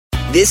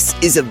This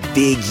is a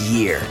big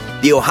year.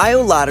 The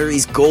Ohio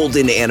Lottery's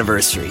golden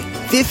anniversary.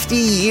 50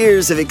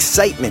 years of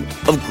excitement,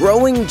 of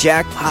growing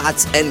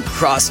jackpots and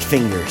crossed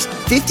fingers.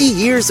 50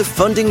 years of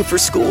funding for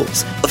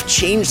schools, of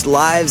changed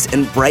lives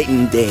and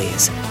brightened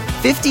days.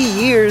 50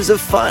 years of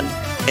fun,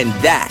 and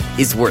that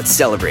is worth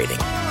celebrating.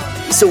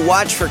 So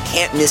watch for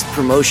can't-miss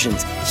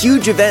promotions,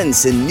 huge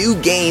events, and new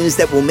games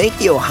that will make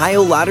the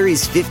Ohio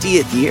Lottery's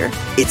 50th year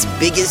its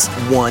biggest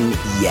one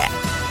yet.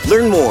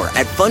 Learn more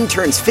at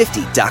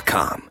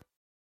funturns50.com.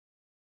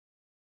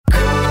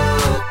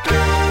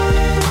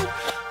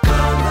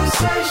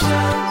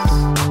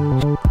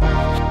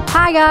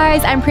 Hi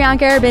guys, I'm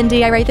Priyanka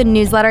Aribindi. I write the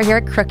newsletter here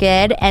at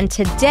Crooked, and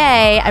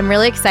today I'm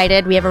really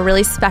excited. We have a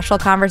really special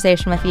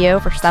conversation with you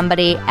for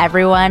somebody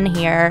everyone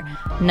here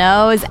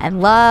knows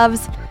and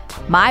loves,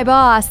 my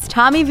boss,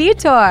 Tommy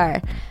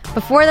Vitor.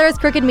 Before there was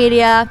Crooked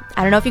Media,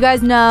 I don't know if you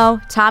guys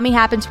know, Tommy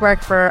happened to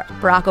work for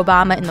Barack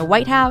Obama in the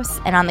White House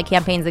and on the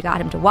campaigns that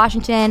got him to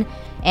Washington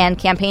and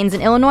campaigns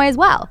in Illinois as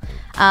well.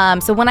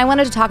 So when I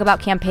wanted to talk about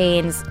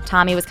campaigns,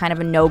 Tommy was kind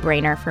of a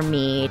no-brainer for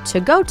me to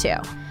go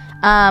to.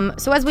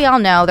 So as we all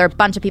know, there are a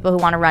bunch of people who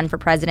want to run for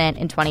president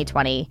in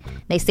 2020.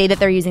 They say that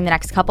they're using the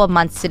next couple of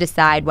months to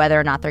decide whether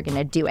or not they're going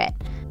to do it.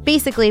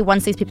 Basically,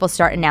 once these people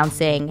start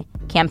announcing,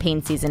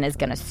 campaign season is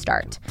going to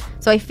start.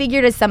 So I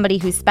figured as somebody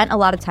who's spent a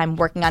lot of time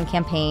working on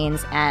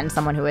campaigns and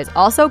someone who is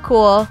also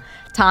cool,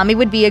 Tommy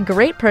would be a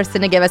great person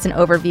to give us an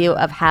overview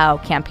of how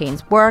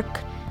campaigns work,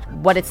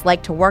 what it's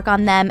like to work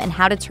on them, and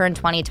how to turn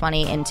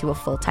 2020 into a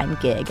full-time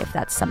gig if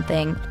that's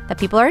something that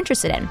people are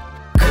interested in.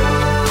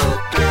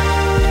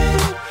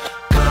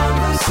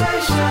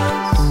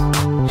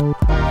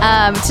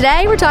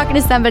 Today we're talking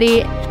to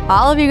somebody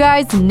all of you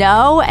guys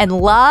know and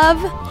love,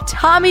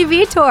 Tommy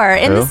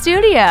Vitor in the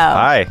studio.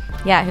 Hi.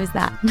 Yeah, who's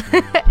that?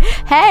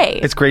 Hey.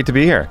 It's great to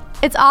be here.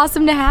 It's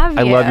awesome to have you.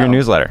 I love your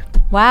newsletter.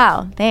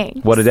 Wow,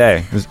 thanks. What a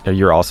day.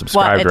 You're all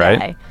subscribed, what a right?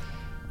 Day.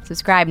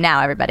 Subscribe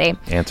now, everybody.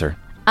 Answer.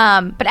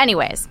 But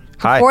anyways,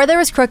 Hi. Before there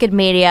was Crooked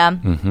Media,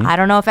 I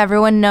don't know if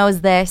everyone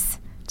knows this,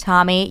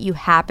 Tommy, you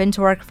happened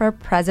to work for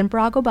President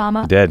Barack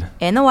Obama. I did.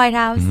 In the White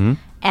House.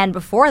 And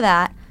before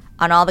that,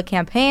 on all the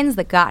campaigns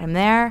that got him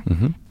there,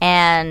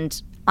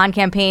 and on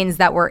campaigns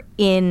that were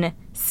in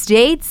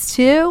states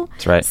too.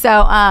 That's right.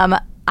 So I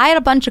had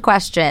a bunch of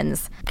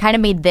questions. Kind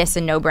of made this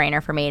a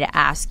no-brainer for me to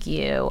ask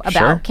you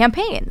about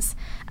campaigns.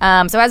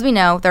 So as we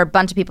know, there are a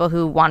bunch of people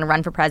who want to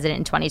run for president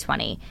in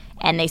 2020,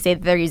 and they say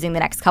that they're using the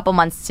next couple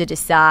months to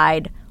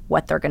decide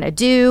what they're going to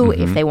do,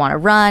 if they want to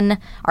run.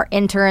 Our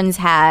interns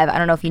have, I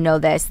don't know if you know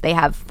this, they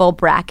have full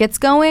brackets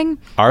going.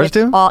 Ours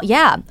do?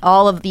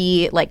 All of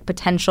the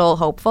potential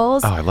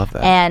hopefuls. Oh, I love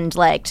that. And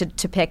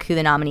to pick who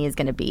the nominee is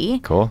going to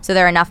be. Cool. So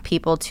there are enough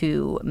people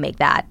to make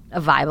that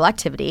a viable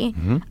activity.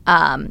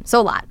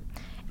 So a lot.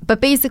 But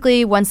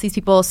basically, once these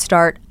people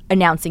start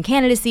announcing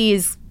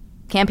candidacies,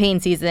 campaign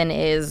season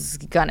is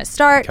going to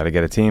start. Got to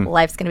get a team.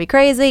 Life's going to be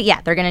crazy.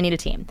 Yeah, they're going to need a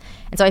team.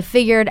 And so I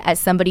figured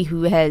as somebody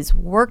who has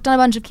worked on a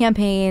bunch of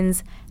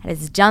campaigns and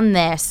has done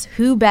this,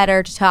 who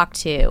better to talk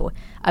to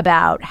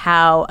about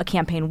how a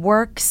campaign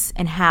works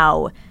and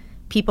how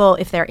people,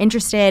 if they're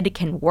interested,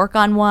 can work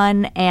on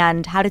one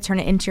and how to turn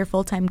it into your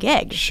full-time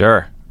gig.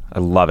 Sure. I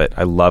love it.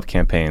 I love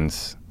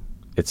campaigns.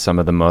 It's some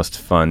of the most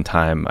fun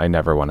time I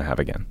never want to have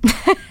again.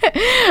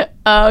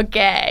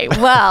 Okay.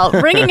 Well,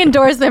 ringing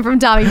endorsement from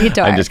Tommy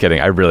Vitor. I'm just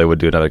kidding. I really would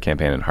do another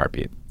campaign in a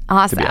heartbeat.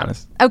 Awesome. To be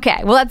honest. Okay.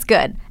 Well, that's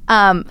good.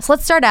 So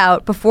let's start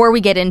out before we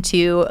get into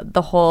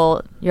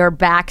your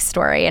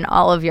backstory and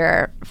all of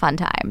your fun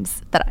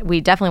times that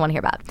we definitely want to hear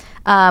about.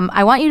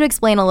 I want you to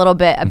explain a little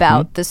bit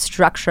about the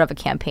structure of a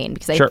campaign,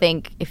 because I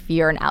think if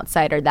you're an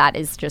outsider, that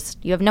is just,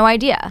 you have no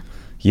idea.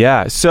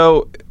 Yeah.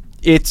 So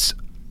it's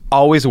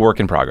always a work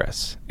in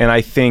progress. And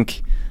I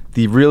think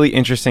the really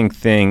interesting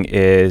thing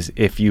is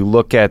if you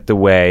look at the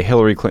way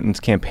Hillary Clinton's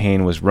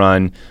campaign was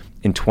run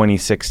in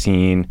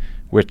 2016,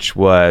 which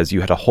was you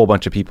had a whole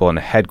bunch of people in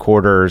a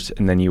headquarters,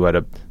 and then you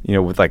had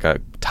with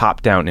a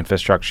top-down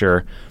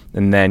infrastructure,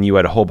 and then you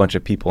had a whole bunch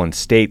of people in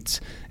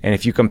states. And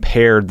if you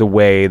compared the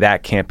way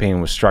that campaign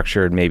was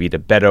structured maybe to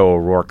Beto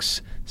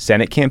O'Rourke's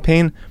Senate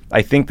campaign,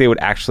 I think they would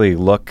actually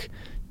look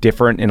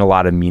different in a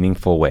lot of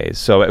meaningful ways.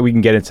 So we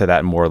can get into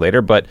that more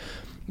later, but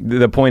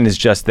the point is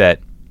just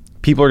that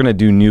people are going to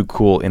do new,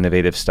 cool,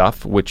 innovative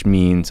stuff, which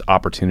means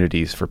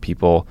opportunities for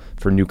people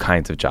for new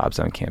kinds of jobs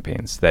on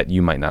campaigns that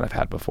you might not have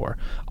had before.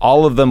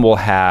 All of them will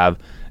have,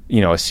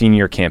 a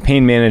senior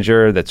campaign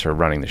manager that's sort of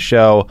running the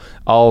show.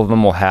 All of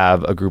them will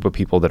have a group of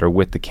people that are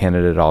with the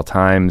candidate at all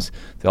times.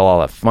 They'll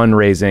all have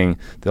fundraising.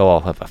 They'll all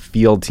have a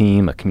field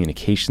team, a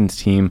communications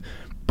team.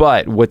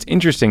 But what's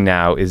interesting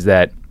now is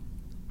that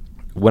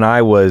when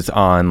I was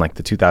on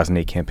the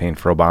 2008 campaign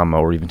for Obama,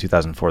 or even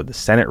 2004, the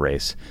Senate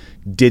race,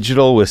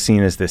 digital was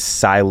seen as this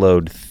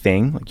siloed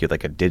thing. You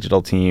had a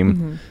digital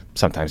team.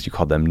 Sometimes you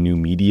called them new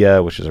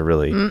media, which is a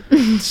really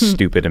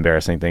stupid,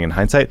 embarrassing thing in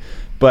hindsight.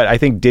 But I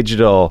think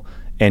digital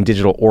and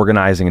digital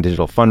organizing and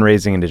digital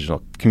fundraising and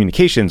digital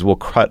communications will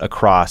cut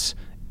across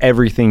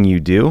everything you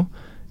do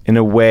in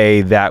a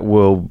way that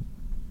will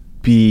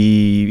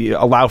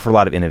allow for a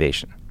lot of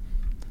innovation.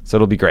 So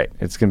it'll be great.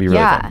 It's going to be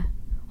really fun.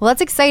 Well,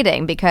 that's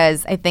exciting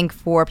because I think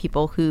for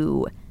people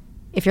who,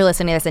 if you're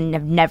listening to this and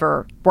have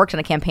never worked on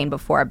a campaign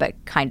before, but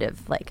kind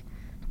of like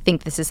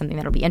think this is something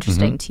that'll be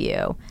interesting to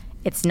you,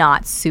 it's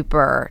not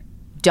super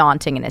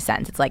daunting in a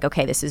sense. It's like,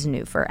 okay, this is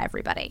new for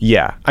everybody.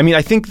 Yeah. I mean,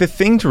 I think the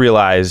thing to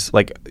realize,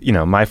 like,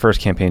 my first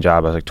campaign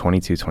job, I was like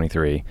 22,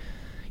 23.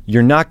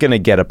 You're not going to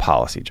get a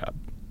policy job.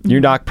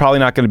 You're probably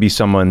not going to be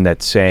someone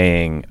that's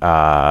saying,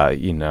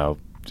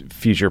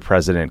 future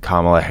President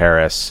Kamala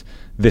Harris,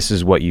 this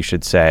is what you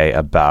should say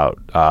about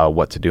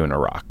what to do in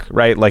Iraq,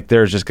 right? Like,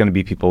 there's just going to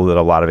be people with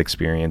a lot of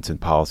experience in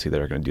policy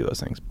that are going to do those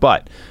things.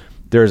 But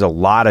there's a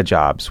lot of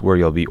jobs where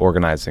you'll be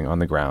organizing on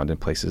the ground in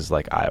places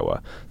like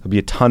Iowa. There'll be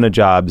a ton of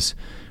jobs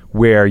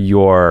where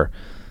you're,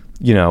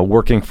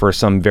 working for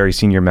some very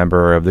senior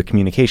member of the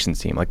communications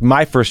team. Like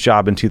my first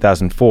job in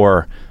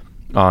 2004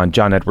 on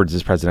John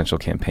Edwards' presidential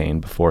campaign,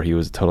 before he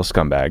was a total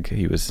scumbag,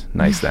 he was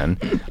nice then,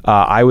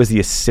 I was the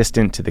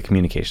assistant to the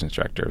communications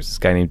director. It was this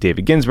guy named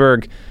David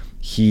Ginsburg.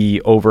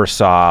 He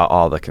oversaw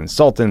all the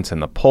consultants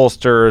and the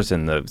pollsters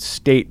and the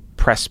state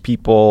press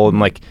people. And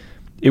like,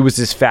 it was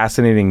this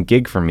fascinating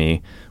gig for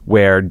me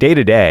where day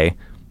to day,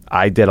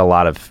 I did a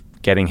lot of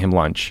getting him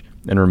lunch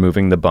and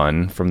removing the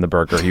bun from the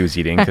burger he was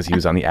eating because he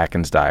was on the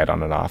Atkins diet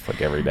on and off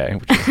like every day,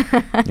 which is,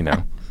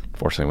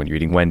 fortunately when you're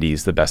eating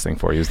Wendy's, the best thing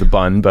for you is the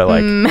bun. But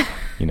like,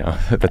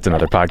 that's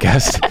another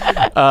podcast.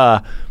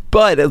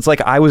 But it's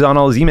like I was on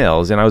all his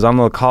emails and I was on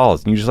all the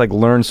calls, and you just like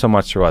learn so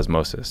much through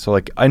osmosis. So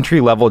like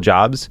entry-level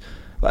jobs,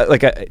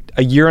 like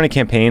a year in a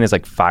campaign is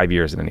like 5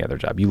 years in any other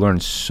job. You learn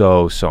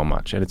so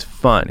much, and it's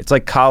fun. It's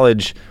like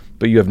college,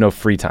 but you have no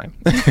free time.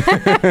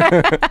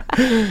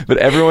 But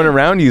everyone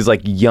around you is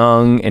like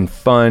young and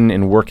fun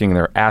and working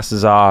their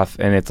asses off,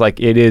 and it's like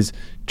it is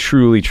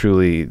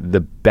truly the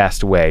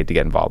best way to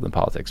get involved in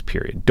politics,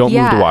 period. Don't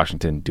move to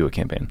Washington, do a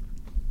campaign.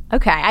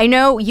 Okay. I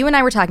know you and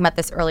I were talking about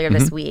this earlier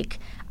this week.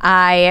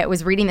 I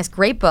was reading this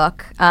great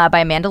book by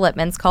Amanda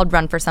Litmans called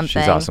Run for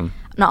Something. She's awesome.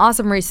 An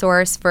awesome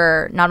resource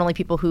for not only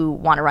people who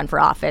want to run for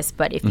office,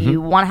 but if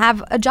you want to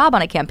have a job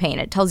on a campaign.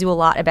 It tells you a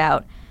lot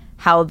about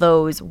how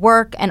those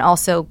work and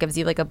also gives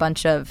you like a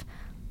bunch of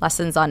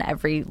lessons on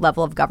every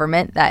level of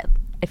government that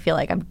I feel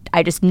like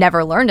I just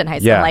never learned in high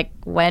school. Yeah. Like,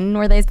 when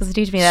were they supposed to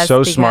teach me this?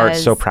 So smart,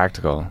 so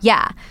practical.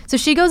 Yeah. So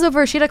she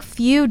had a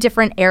few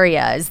different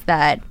areas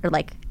that are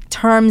like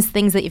terms,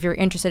 things that if you're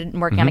interested in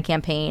working on a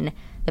campaign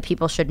that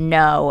people should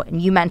know.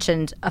 And you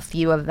mentioned a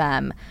few of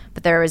them,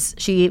 but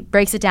she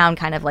breaks it down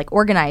kind of like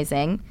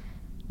organizing,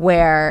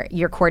 where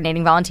you're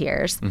coordinating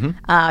volunteers,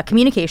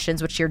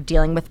 communications, which you're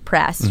dealing with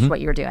press, which is what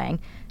you're doing,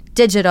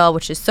 digital,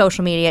 which is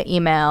social media,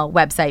 email,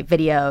 website,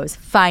 videos,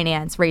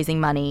 finance,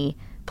 raising money,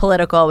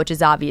 political, which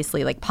is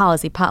obviously like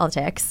policy,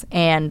 politics,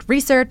 and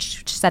research,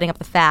 which is setting up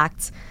the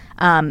facts,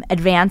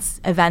 advanced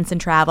events and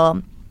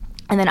travel,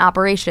 and then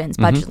operations,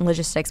 budget and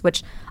logistics,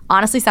 which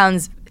honestly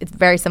it's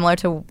very similar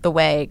to the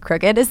way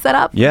Crooked is set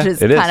up, which is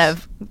kind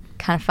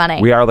of funny.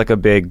 We're like a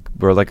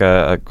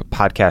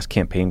podcast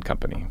campaign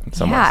company in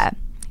some ways. Yeah,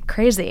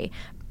 crazy.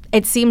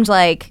 It seemed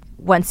like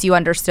once you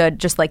understood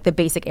just like the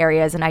basic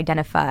areas and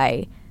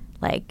identify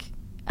like,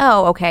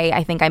 oh, okay,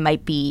 I think I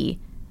might be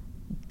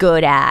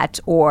good at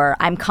or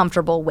I'm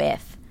comfortable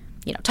with,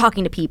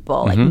 talking to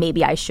people, like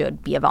maybe I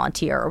should be a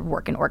volunteer or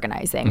work in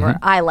organizing, or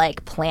I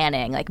like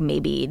planning, like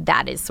maybe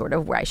that is sort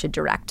of where I should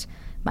direct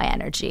my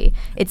energy.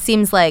 It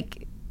seems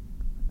like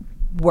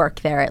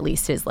work there at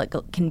least is like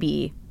can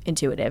be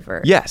intuitive.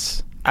 Or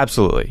yes,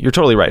 absolutely, you're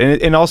totally right.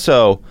 And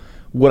also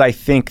what I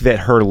think that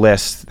her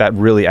list, that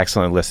really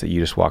excellent list that you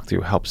just walked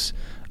through, helps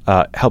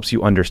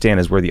you understand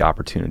is where the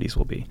opportunities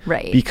will be.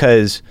 Right.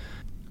 Because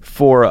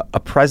for a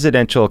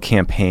presidential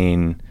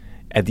campaign,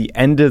 at the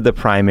end of the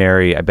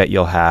primary, I bet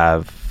you'll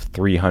have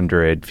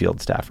 300 field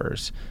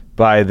staffers.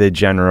 By the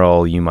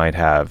general, you might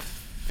have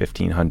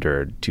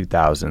 1,500,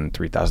 2,000,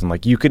 3,000.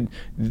 Like you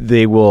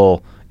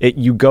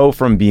go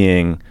from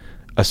being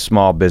a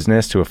small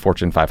business to a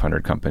Fortune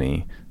 500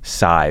 company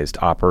sized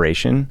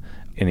operation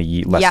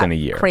in less than a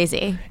year.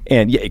 Crazy.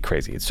 And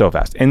crazy. It's so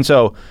fast. And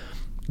so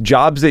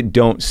jobs that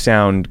don't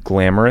sound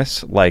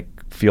glamorous, like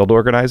field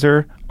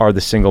organizer, are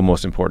the single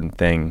most important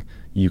thing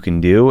you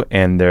can do.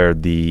 And they're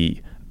the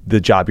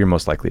job you're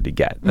most likely to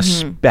get,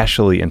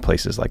 especially in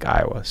places like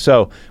Iowa.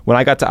 So when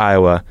I got to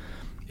Iowa,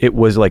 it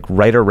was like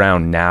right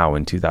around now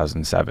in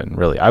 2007,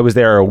 really. I was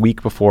there a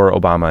week before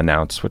Obama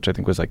announced, which I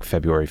think was like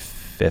February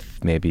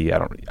 5th, maybe. I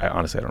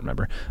honestly don't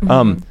remember.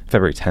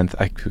 February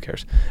 10th, who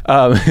cares?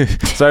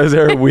 So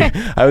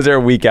I was there a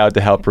week out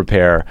to help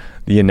prepare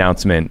the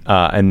announcement.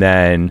 And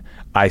then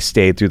I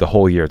stayed through the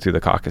whole year through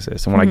the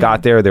caucuses. And when I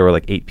got there were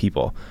like 8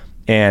 people.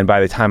 And by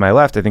the time I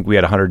left, I think we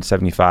had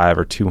 175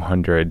 or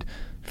 200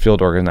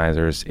 field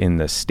organizers in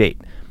the state.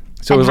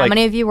 So and it was how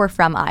many of you were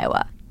from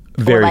Iowa?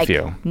 Very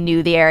few.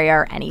 Knew the area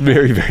or anything?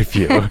 Very, very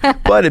few.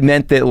 But it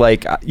meant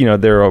that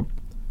there are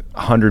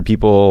 100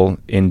 people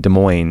in Des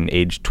Moines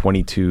aged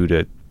 22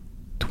 to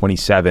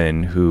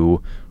 27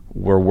 who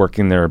we're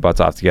working their butts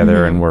off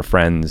together and we're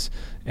friends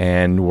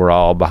and we're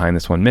all behind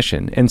this one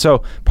mission. And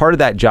so part of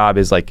that job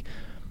is like,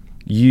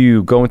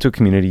 you go into a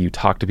community, you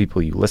talk to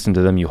people, you listen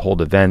to them, you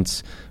hold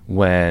events.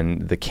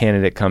 When the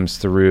candidate comes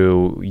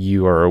through,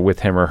 you are with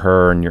him or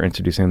her and you're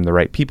introducing them to the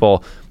right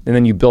people. And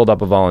then you build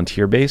up a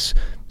volunteer base.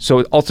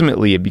 So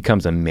ultimately it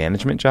becomes a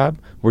management job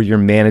where you're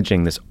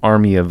managing this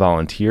army of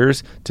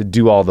volunteers to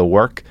do all the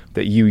work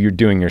that you're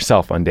doing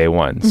yourself on day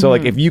one. So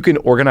like if you can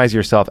organize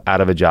yourself out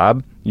of a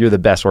job, you're the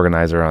best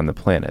organizer on the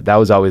planet. That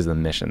was always the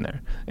mission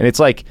there. And it's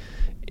like,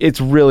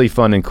 it's really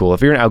fun and cool.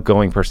 If you're an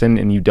outgoing person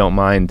and you don't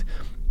mind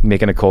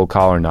making a cold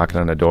call or knocking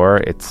on a door,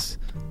 it's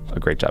a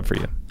great job for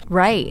you.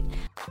 Right.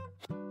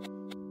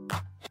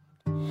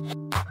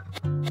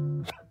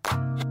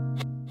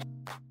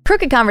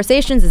 Crooked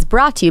Conversations is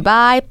brought to you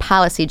by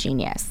Policy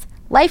Genius.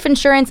 Life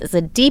insurance is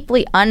a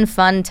deeply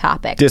unfun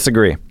topic.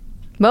 Disagree.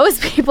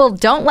 Most people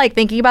don't like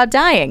thinking about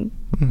dying.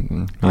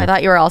 I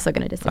thought you were also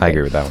going to disagree. I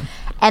agree with that one.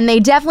 And they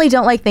definitely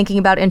don't like thinking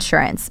about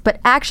insurance, but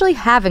actually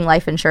having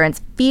life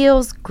insurance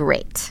feels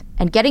great.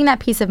 And getting that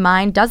peace of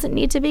mind doesn't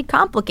need to be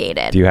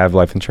complicated. Do you have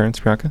life insurance,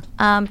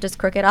 Priyanka? Does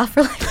Crooked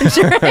offer life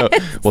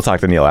insurance? We'll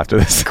talk to Neil after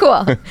this.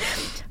 Cool.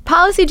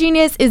 Policy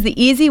Genius is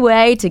the easy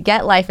way to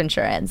get life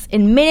insurance.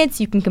 In minutes,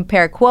 you can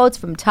compare quotes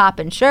from top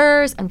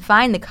insurers and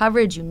find the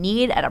coverage you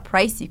need at a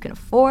price you can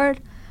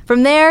afford.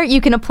 From there,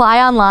 you can apply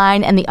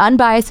online, and the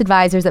unbiased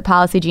advisors at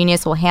Policy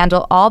Genius will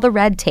handle all the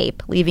red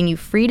tape, leaving you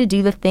free to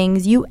do the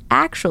things you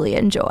actually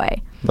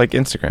enjoy. Like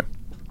Instagram.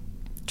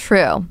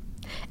 True.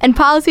 And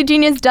Policy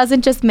Genius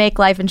doesn't just make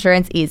life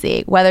insurance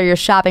easy. Whether you're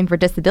shopping for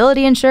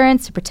disability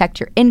insurance to protect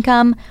your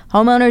income,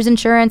 homeowners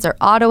insurance, or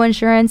auto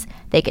insurance,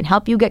 they can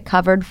help you get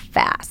covered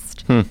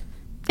fast.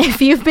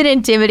 If you've been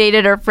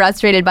intimidated or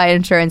frustrated by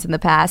insurance in the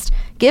past,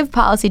 give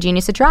Policy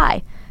Genius a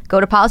try. Go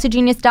to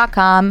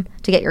policygenius.com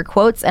to get your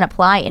quotes and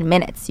apply in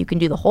minutes. You can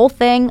do the whole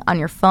thing on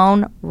your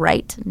phone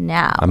right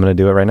now. I'm going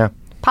to do it right now.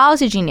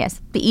 Policy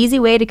Genius, the easy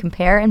way to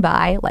compare and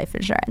buy life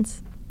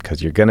insurance.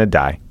 Because you're going to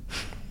die.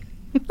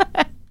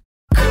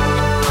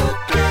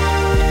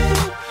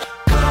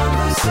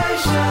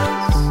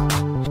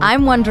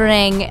 I'm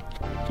wondering,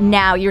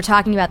 now you're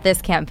talking about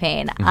this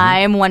campaign.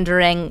 I'm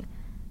wondering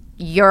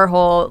your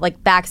whole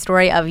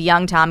backstory of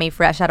young Tommy,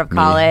 fresh out of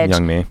college.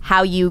 Young me.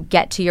 How you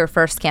get to your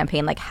first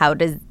campaign.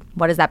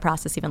 What does that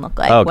process even look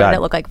like? Oh, what God. did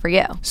it look like for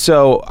you?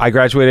 So I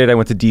graduated. I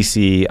went to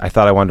D.C. I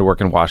thought I wanted to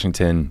work in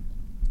Washington.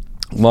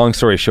 Long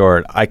story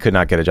short, I could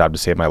not get a job to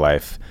save my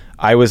life.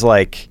 I was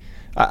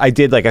I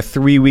did a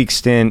 3-week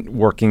stint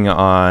working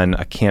on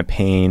a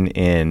campaign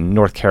in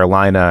North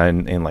Carolina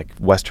and in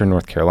Western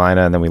North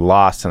Carolina, and then we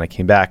lost and I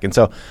came back. And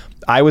so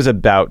I was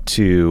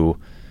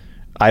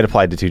I'd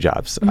applied to 2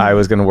 jobs. I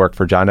was going to work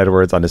for John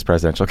Edwards on his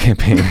presidential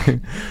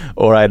campaign,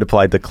 or I'd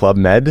applied to Club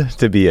Med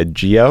to be a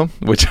GO,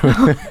 which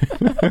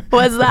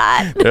What's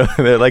that?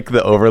 they're like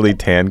the overly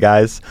tan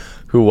guys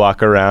who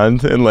walk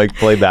around and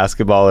play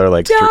basketball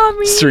or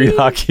street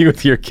hockey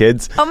with your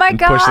kids. Oh my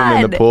God. And push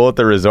them in the pool at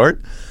the resort.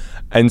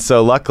 And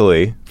so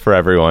luckily for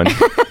everyone,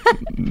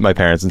 my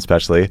parents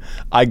especially,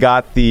 I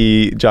got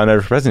the John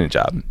Edwards president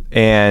job.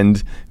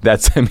 And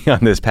that sent me on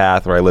this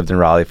path where I lived in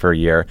Raleigh for a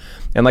year.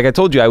 And like I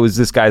told you, I was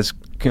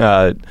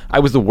I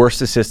was the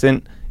worst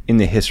assistant in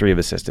the history of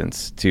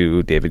assistants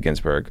to David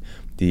Ginsburg,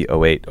 the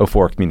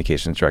 04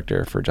 communications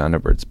director for John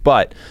Edwards.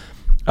 But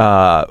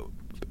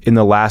in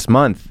the last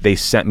month, they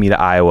sent me to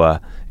Iowa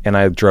and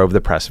I drove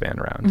the press van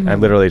around. I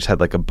literally just had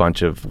a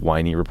bunch of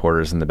whiny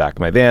reporters in the back of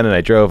my van, and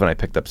I drove and I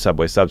picked up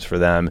Subway subs for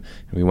them.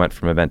 And we went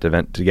from event to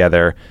event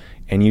together.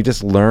 And you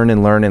just learn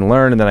and learn and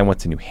learn. And then I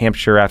went to New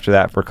Hampshire after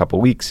that for a couple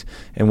of weeks.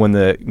 And when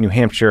the New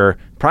Hampshire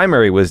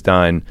primary was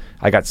done,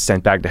 I got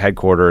sent back to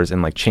headquarters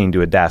and chained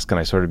to a desk. And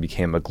I sort of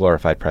became a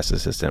glorified press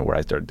assistant where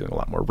I started doing a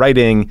lot more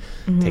writing,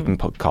 taking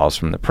calls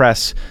from the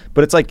press.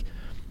 But it's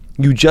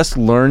you just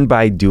learn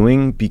by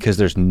doing because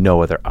there's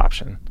no other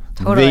option.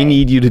 Totally. They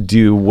need you to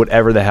do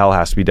whatever the hell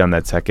has to be done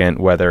that second,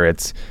 whether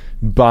it's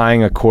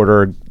buying a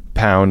quarter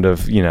pound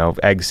of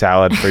egg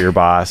salad for your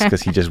boss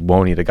because he just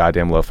won't eat a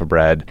goddamn loaf of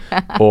bread,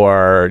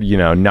 or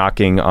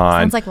knocking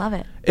on. Sounds love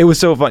it. It was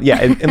so fun.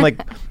 Yeah.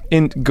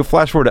 And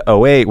flash forward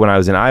to 08 when I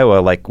was in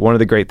Iowa, one of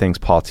the great things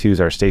Paul Tews,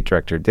 our state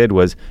director, did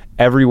was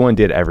everyone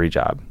did every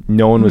job.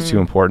 No one was too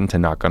important to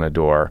knock on a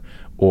door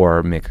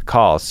or make a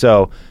call.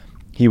 So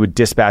he would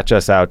dispatch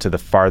us out to the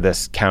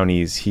farthest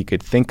counties he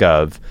could think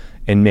of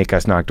and make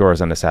us knock doors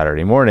on a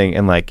Saturday morning.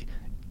 And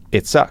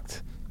it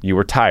sucked. You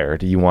were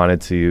tired. You wanted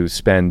to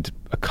spend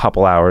a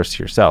couple hours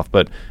to yourself.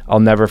 But I'll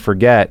never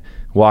forget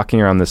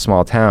walking around this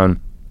small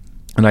town,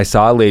 and I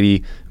saw a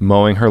lady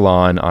mowing her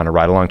lawn on a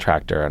ride-along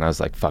tractor, and I was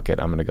like, fuck it,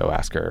 I'm going to go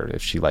ask her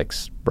if she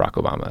likes Barack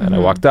Obama. And I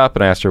walked up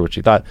and I asked her what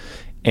she thought,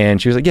 and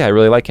she was like, yeah, I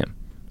really like him.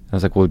 I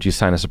was like, well, would you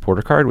sign a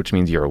supporter card? Which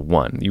means you're a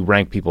 1. You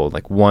rank people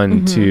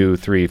 1, 2,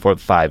 3, 4,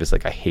 5 is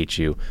I hate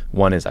you.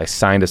 1 is I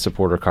signed a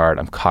supporter card.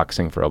 I'm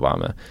caucusing for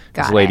Obama.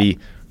 This lady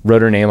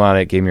wrote her name on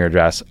it, gave me her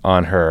address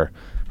on her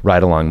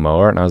ride-along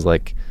mower, and I was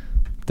like,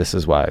 this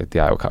is why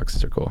the Iowa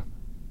caucuses are cool.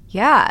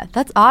 Yeah,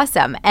 that's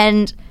awesome.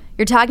 And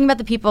you're talking about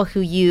the people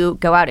who you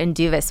go out and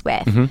do this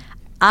with. Mm-hmm.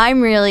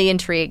 I'm really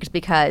intrigued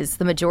because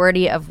the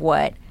majority of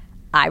what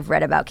I've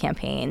read about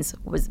campaigns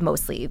was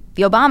mostly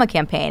the Obama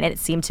campaign, and it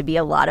seemed to be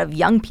a lot of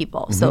young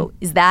people. Mm-hmm. So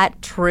is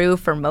that true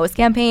for most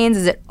campaigns?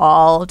 Is it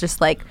all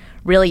just like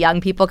really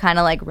young people kind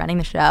of like running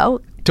the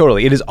show?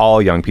 Totally. It is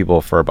all young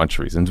people for a bunch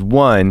of reasons.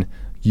 One,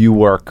 you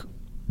work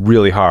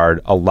really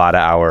hard, a lot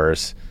of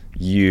hours.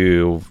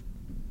 When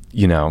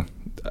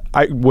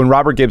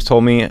Robert Gibbs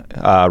told me,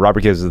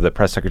 Robert Gibbs is the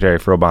press secretary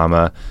for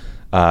Obama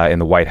in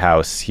the White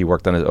House. He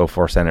worked on his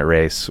 2004 Senate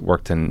race,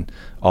 worked in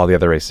all the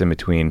other races in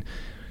between.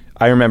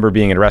 I remember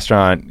being at a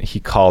restaurant. He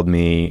called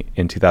me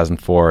in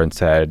 2004 and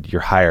said,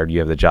 "You're hired. You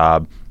have the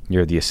job.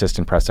 You're the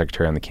assistant press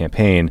secretary on the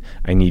campaign.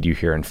 I need you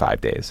here in 5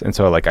 days." And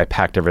so I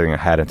packed everything I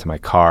had into my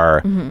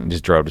car and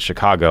just drove to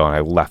Chicago, and I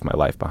left my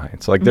life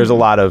behind. So there's a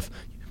lot of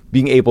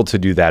being able to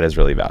do that is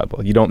really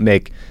valuable. You don't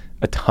make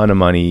a ton of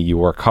money. You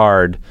work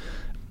hard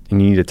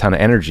and you need a ton of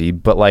energy,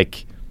 but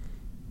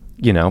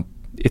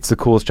it's the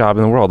coolest job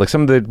in the world. Like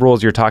some of the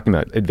roles you're talking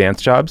about,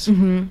 advanced jobs,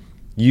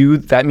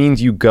 that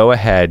means you go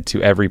ahead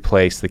to every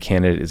place the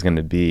candidate is going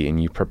to be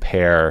and you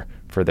prepare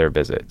for their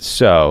visit.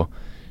 So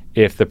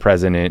if the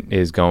president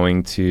is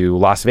going to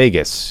Las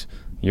Vegas,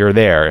 you're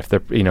there. If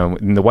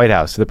in the White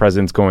House, the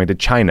president's going to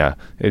China,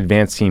 the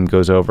advance team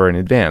goes over in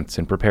advance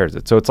and prepares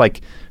it. So it's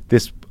like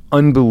this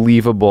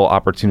unbelievable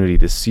opportunity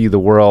to see the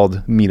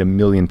world, meet a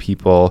million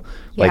people,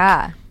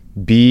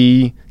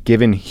 be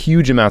given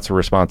huge amounts of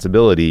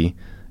responsibility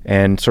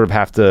and sort of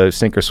have to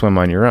sink or swim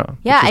on your own.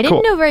 Yeah, I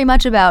didn't know very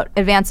much about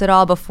Advance at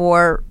all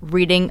before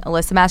reading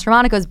Alyssa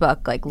Mastromonaco's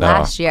book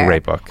last year.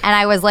 Great book. And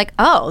I was like,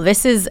 oh,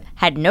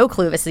 had no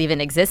clue this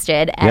even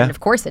existed. And of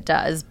course it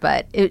does.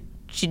 But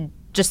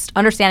just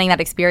understanding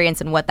that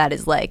experience and what that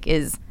is like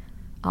is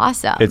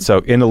awesome. It's so,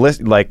 in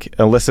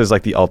Alyssa's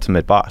like the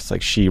ultimate boss.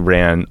 Like she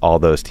ran all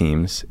those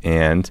teams.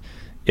 And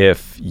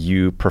if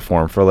you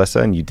perform for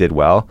Alyssa and you did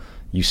well,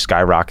 you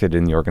skyrocketed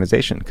in the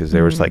organization because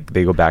they were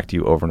they go back to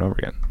you over and over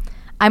again.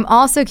 I'm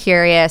also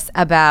curious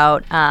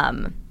about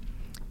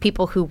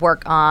people who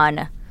work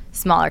on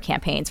smaller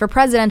campaigns. For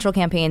presidential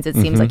campaigns, it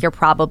seems like you're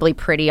probably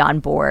pretty on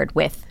board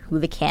with who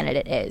the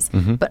candidate is.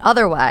 But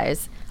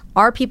otherwise,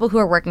 are people who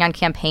are working on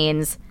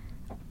campaigns,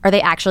 are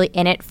they actually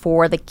in it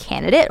for the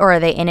candidate, or are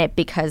they in it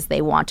because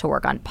they want to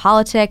work on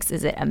politics?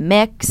 Is it a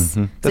mix?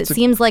 It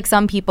seems like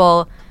some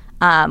people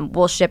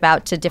will ship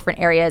out to different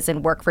areas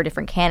and work for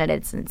different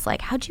candidates. And it's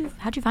like, how'd you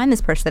find this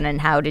person and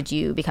how did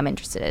you become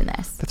interested in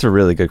this? That's a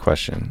really good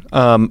question.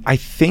 I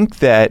think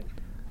that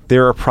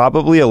there are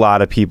probably a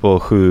lot of people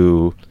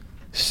who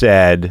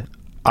said,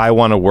 I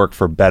want to work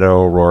for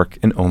Beto O'Rourke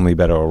and only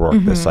Beto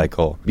O'Rourke this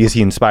cycle because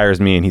he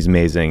inspires me and he's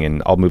amazing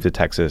and I'll move to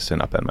Texas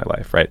and upend my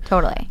life, right?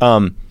 Totally.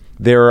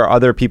 There are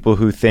other people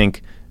who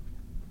think,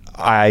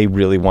 I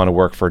really want to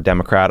work for a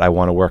Democrat. I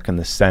want to work in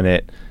the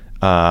Senate.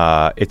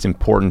 It's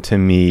important to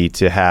me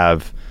to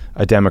have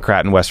a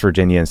Democrat in West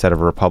Virginia instead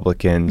of a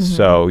Republican.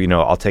 So,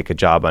 I'll take a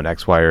job on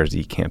X, Y, or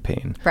Z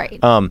campaign. Right.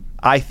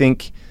 I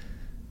think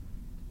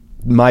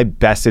my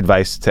best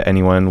advice to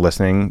anyone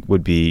listening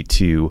would be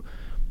to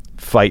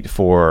fight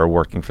for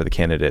working for the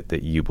candidate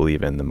that you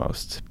believe in the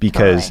most.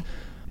 Because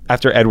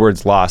after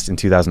Edwards lost in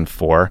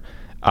 2004,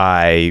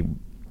 I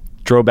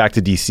drove back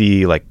to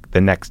D.C.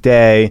 the next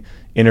day,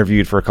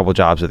 interviewed for a couple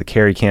jobs with the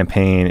Kerry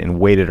campaign, and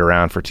waited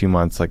around for 2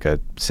 months like a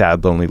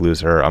sad, lonely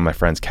loser on my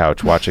friend's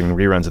couch watching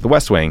reruns of The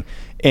West Wing.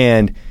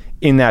 And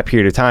in that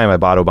period of time, I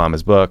bought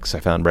Obama's books. I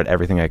read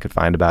everything I could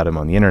find about him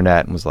on the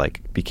internet and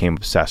became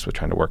obsessed with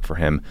trying to work for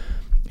him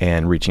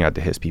and reaching out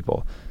to his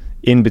people.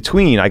 In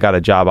between, I got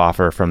a job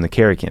offer from the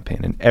Kerry campaign,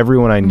 and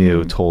everyone I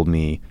knew told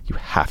me, you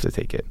have to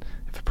take it.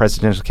 If a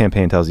presidential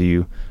campaign tells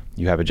you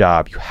you have a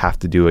job, you have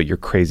to do it. You're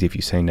crazy if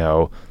you say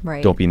no.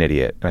 Right. Don't be an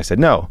idiot. And I said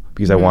no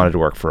because I wanted to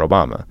work for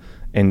Obama.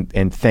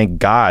 And thank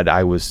God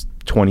I was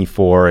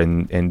 24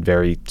 and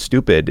very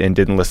stupid and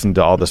didn't listen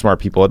to all the smart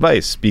people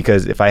advice,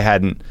 because if I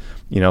hadn't,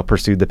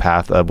 pursued the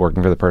path of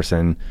working for the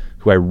person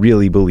who I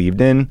really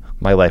believed in,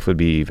 my life would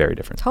be very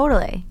different.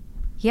 Totally.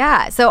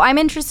 Yeah. So I'm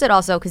interested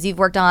also because you've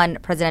worked on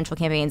presidential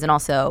campaigns and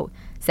also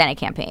Senate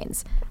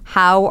campaigns.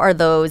 How are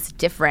those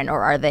different,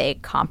 or are they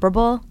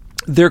comparable?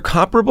 They're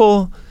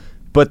comparable,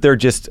 but they're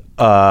just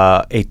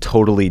a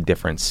totally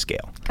different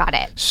scale. Got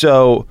it.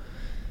 So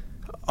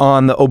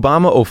on the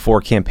Obama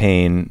 2004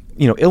 campaign,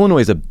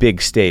 Illinois is a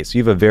big state, so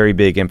you have a very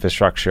big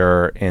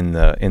infrastructure in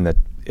the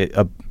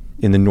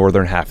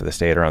northern half of the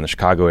state, around the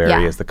Chicago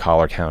areas, the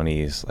collar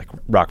counties, like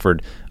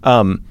Rockford.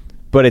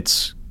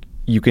 But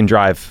you can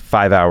drive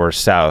 5 hours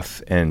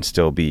south and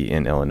still be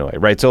in Illinois,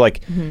 right? So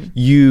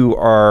you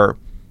are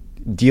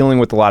dealing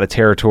with a lot of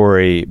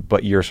territory,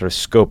 but you're sort of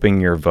scoping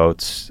your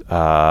votes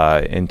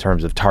in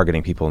terms of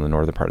targeting people in the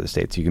northern part of the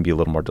state, so you can be a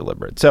little more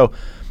deliberate. So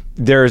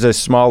there's a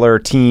smaller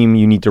team.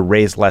 You need to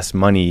raise less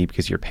money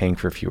because you're paying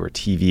for fewer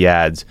TV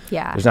ads.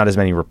 Yeah. There's not as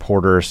many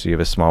reporters, so you have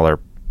a smaller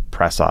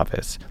press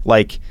office.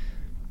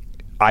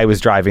 I was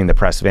driving the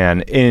press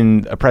van.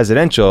 In a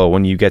presidential,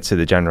 when you get to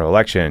the general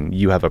election,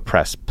 you have a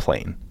press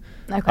plane.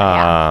 Okay,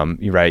 yeah.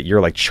 You're right.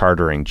 You're like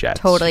chartering jets.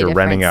 Totally You're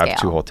different renting out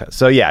scale. 2 hotels.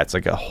 So yeah, it's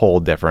like a whole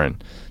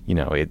different,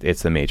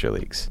 it's the major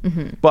leagues.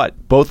 Mm-hmm.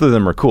 But both of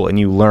them are cool. And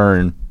you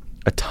learn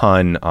a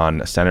ton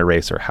on a Senate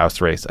race or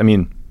House race. I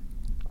mean,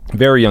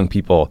 very young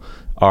people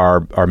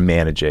are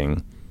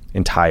managing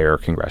entire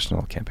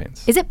congressional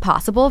campaigns. Is it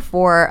possible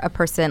for a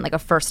person, like a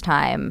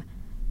first-time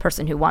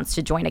person who wants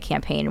to join a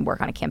campaign and work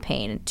on a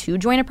campaign to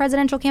join a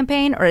presidential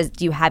campaign? Or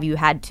do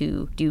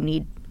you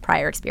need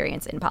prior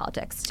experience in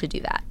politics to do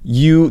that?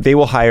 They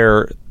will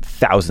hire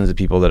thousands of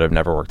people that have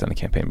never worked on a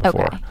campaign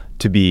before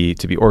to be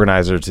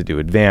organizers, to do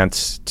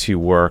advance, to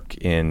work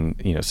in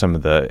some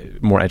of the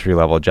more entry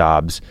level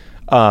jobs.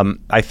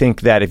 I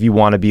think that if you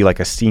want to be like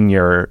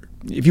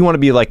if you want to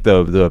be like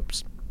the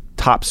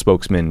top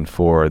spokesman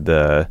for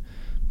the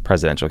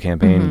presidential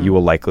campaign, you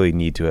will likely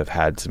need to have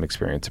had some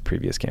experience in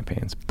previous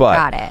campaigns. But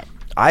Got it.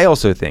 I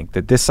also think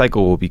that this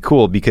cycle will be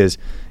cool because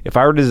if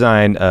I were to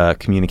design a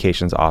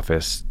communications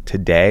office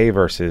today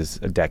versus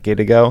a decade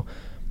ago,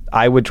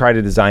 I would try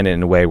to design it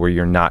in a way where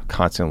you're not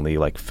constantly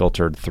like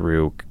filtered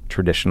through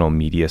traditional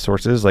media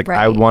sources. Like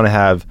I would want to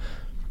have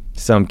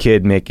some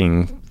kid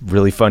making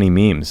really funny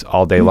memes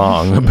all day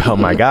long about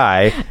my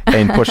guy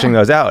and pushing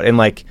those out. And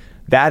like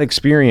that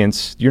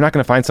experience, you're not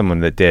going to find someone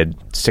that did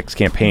 6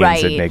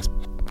 campaigns that makes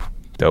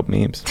dope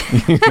memes.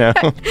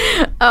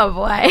 Oh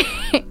boy.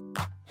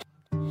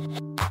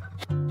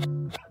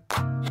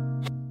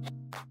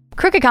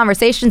 Crooked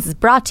Conversations is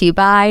brought to you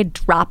by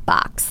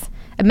Dropbox.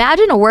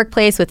 Imagine a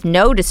workplace with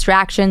no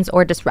distractions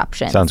or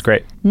disruptions. Sounds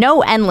great.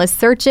 No endless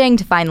searching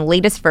to find the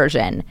latest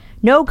version.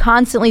 No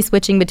constantly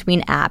switching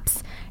between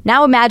apps.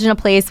 Now imagine a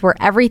place where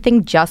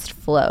everything just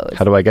flows.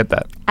 How do I get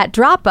that? At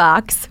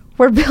Dropbox,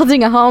 we're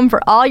building a home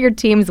for all your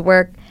team's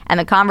work and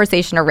the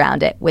conversation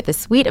around it with a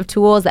suite of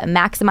tools that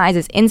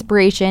maximizes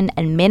inspiration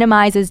and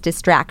minimizes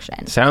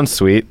distraction. Sounds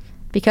sweet.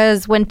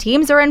 Because when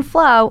teams are in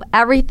flow,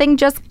 everything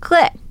just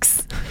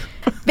clicks.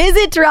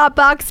 Visit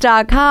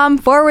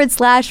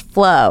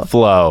Dropbox.com/flow.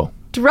 Flow.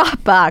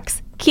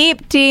 Dropbox.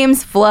 Keep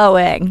teams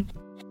flowing.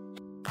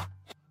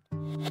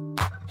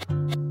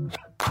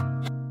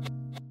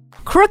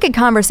 Crooked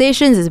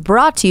Conversations is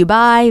brought to you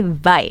by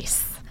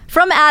Vice.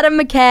 From Adam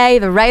McKay,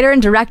 the writer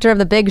and director of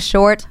The Big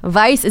Short,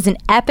 Vice is an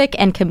epic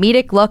and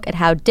comedic look at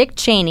how Dick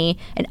Cheney,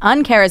 an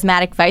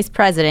uncharismatic vice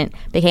president,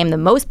 became the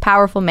most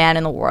powerful man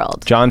in the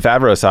world. Jon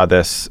Favreau saw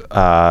this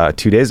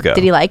 2 days ago.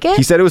 Did he like it?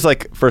 He said it was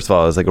like, first of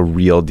all, it was like a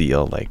real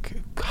deal, like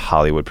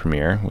Hollywood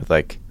premiere with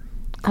like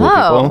cool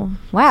people.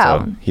 Wow.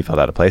 So he felt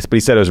out of place. But he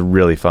said it was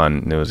really fun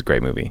and it was a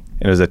great movie.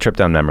 And it was a trip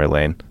down memory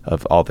lane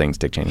of all things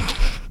Dick Cheney.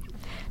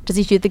 Does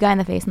he shoot the guy in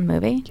the face in the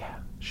movie? Yeah.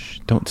 Shh,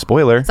 don't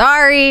spoiler.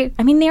 Sorry.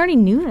 I mean, they already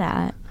knew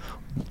that.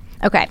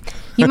 Okay.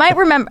 You might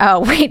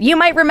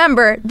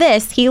remember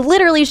this. He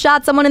literally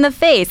shot someone in the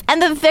face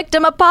and the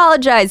victim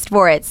apologized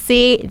for it.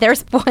 See, they're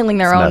spoiling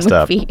their own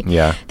movie.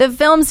 Yeah. The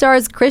film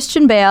stars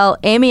Christian Bale,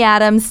 Amy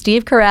Adams,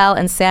 Steve Carell,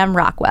 and Sam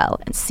Rockwell.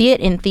 And see it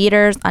in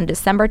theaters on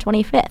December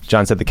 25th.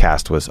 John said the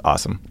cast was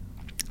awesome.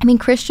 I mean,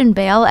 Christian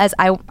Bale,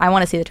 I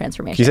want to see the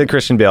transformation. He said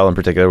Christian Bale in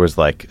particular was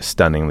like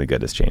stunningly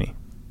good as Cheney.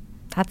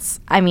 That's,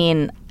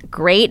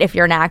 great if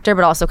you're an actor,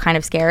 but also kind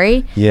of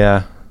scary.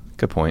 Yeah,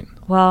 good point.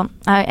 Well,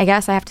 I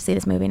guess I have to see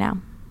this movie now.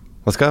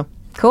 Let's go.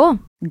 Cool.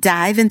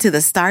 Dive into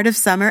the start of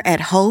summer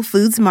at Whole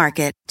Foods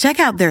Market. Check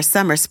out their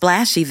Summer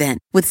Splash event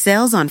with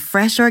sales on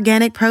fresh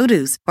organic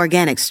produce,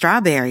 organic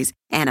strawberries,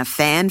 and a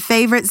fan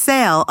favorite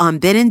sale on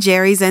Ben &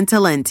 Jerry's and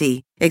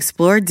Talenti.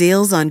 Explore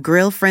deals on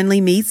grill-friendly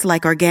meats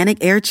like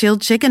organic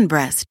air-chilled chicken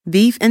breast,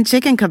 beef and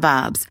chicken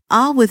kebabs,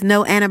 all with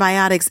no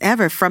antibiotics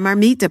ever from our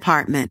meat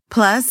department.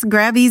 Plus,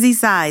 grab easy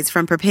sides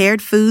from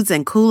prepared foods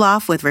and cool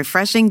off with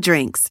refreshing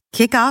drinks.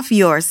 Kick off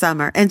your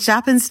summer and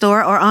shop in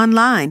store or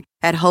online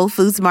at Whole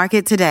Foods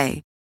Market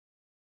today.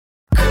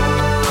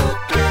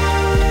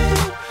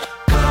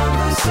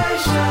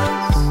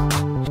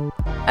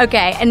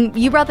 Okay, and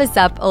you brought this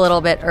up a little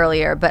bit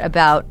earlier, but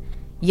about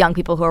young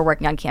people who are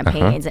working on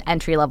campaigns and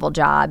entry-level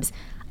jobs.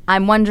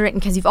 I'm wondering,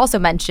 because you've also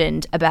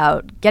mentioned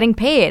about getting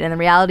paid and the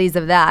realities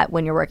of that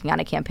when you're working on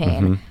a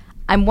campaign.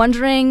 I'm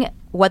wondering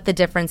what the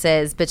difference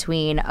is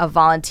between a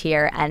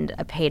volunteer and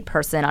a paid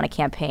person on a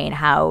campaign.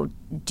 How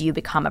do you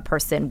become a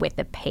person with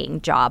a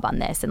paying job on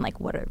this, and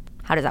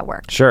how does that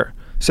work? Sure.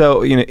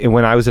 So,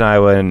 when I was in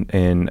Iowa in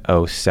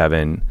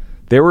 2007,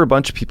 there were a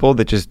bunch of people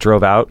that just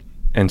drove out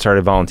and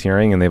started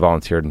volunteering, and they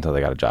volunteered until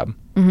they got a job.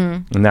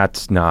 And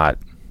that's not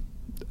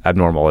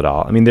abnormal at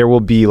all. I mean, there will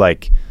be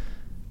like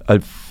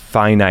a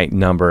finite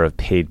number of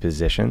paid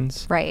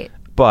positions. Right.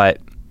 But,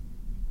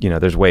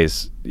 there's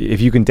ways. If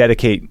you can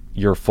dedicate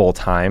your full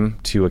time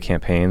to a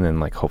campaign, then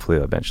like hopefully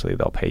eventually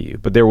they'll pay you.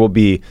 But there will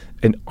be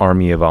an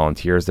army of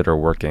volunteers that are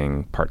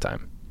working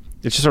part-time.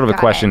 It's just sort of a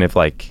question if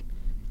like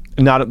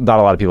not a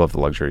lot of people have the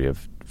luxury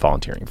of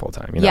volunteering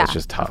full-time. It's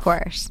just tough. Of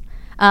course.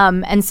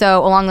 And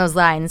so along those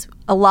lines,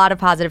 a lot of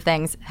positive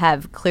things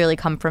have clearly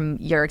come from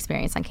your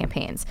experience on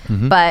campaigns.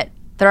 But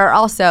there are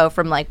also,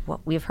 from like what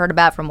we've heard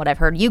about, from what I've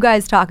heard you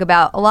guys talk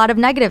about, a lot of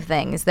negative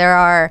things. There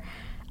are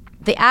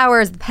the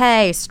hours, the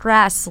pay,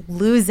 stress,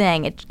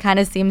 losing, it kind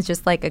of seems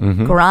just like a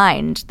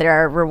grind. There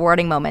are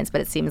rewarding moments,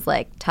 but it seems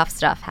like tough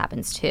stuff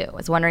happens too. I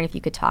was wondering if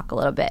you could talk a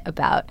little bit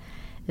about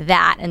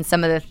that and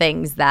some of the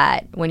things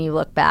that when you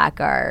look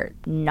back are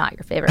not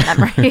your favorite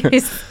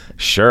memories.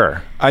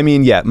 Sure. I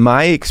mean, yeah,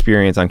 my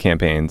experience on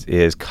campaigns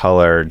is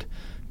colored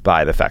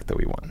by the fact that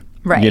we won.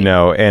 Right. You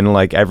know, and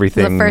like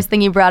everything. The first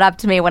thing you brought up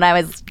to me when I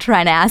was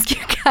trying to ask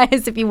you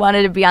guys if you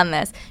wanted to be on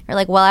this, you're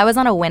like, well, I was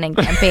on a winning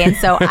campaign,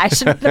 so I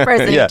should be the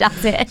person who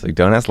does it. It's like,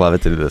 don't ask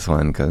Lovett to do this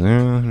one because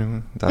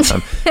that's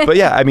fun. But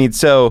yeah, I mean,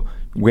 so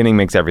winning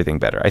makes everything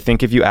better. I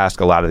think if you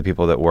ask a lot of the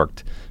people that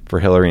worked for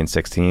Hillary in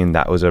 2016,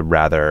 that was a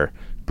rather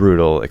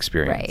brutal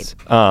experience.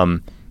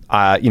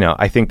 Right. You know,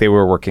 I think they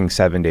were working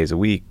 7 days a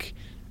week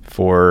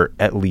for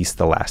at least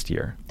the last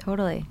year.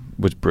 Totally.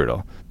 Was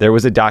brutal. There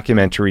was a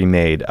documentary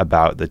made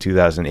about the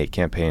 2008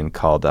 campaign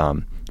called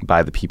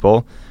By the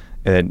People,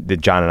 and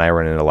that John and I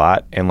were in it a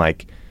lot. And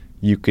like,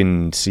 you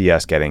can see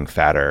us getting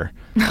fatter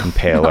and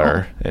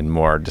paler and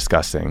more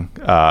disgusting.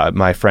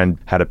 My friend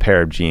had a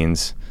pair of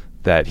jeans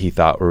that he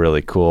thought were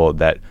really cool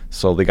that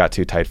slowly got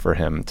too tight for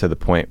him to the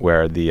point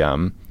where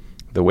the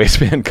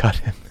waistband cut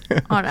him.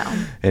 Oh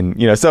no. And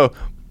you know, so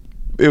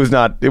it was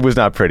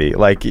not pretty.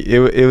 Like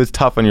it was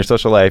tough on your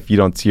social life. You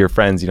don't see your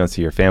friends, you don't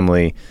see your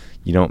family,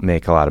 you don't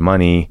make a lot of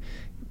money.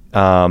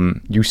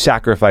 You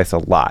sacrifice a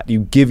lot. You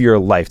give your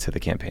life to the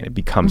campaign. It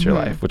becomes your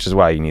life, which is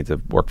why you need to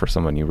work for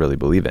someone you really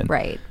believe in.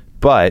 Right.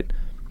 But,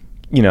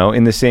 you know,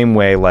 in the same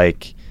way,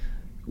 like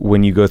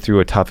when you go through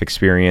a tough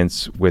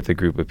experience with a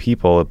group of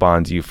people, it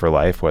bonds you for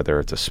life, whether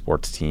it's a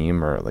sports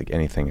team or like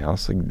anything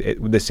else.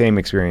 Like the same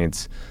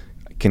experience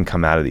can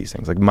come out of these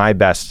things. Like my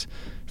best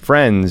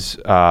friends,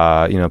 you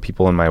know,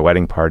 people in my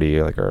wedding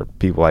party, like, or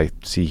people I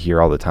see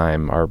here all the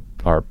time are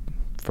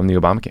from the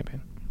Obama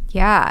campaign.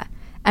 Yeah.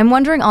 I'm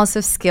wondering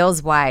also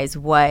skills-wise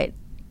what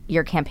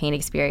your campaign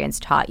experience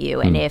taught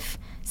you, and if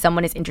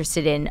someone is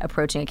interested in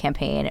approaching a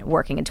campaign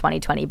working in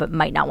 2020 but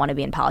might not want to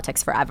be in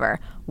politics forever,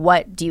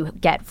 what do you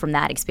get from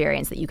that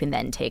experience that you can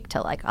then take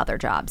to like other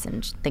jobs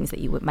and things that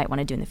you might want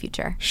to do in the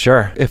future?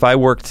 Sure. If I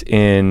worked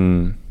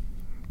in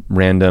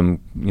random,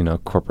 you know,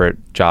 corporate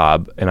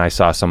job and I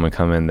saw someone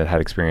come in that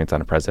had experience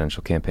on a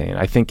presidential campaign,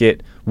 I think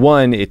it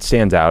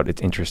stands out.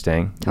 It's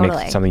interesting. Totally. It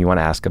makes it something you want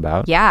to ask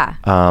about. Yeah.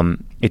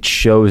 It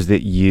shows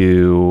that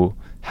you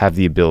have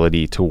the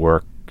ability to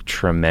work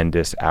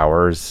tremendous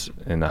hours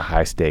in a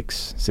high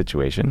stakes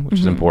situation, which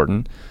is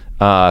important.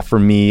 For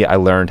me, I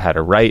learned how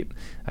to write.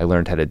 I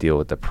learned how to deal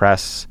with the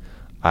press.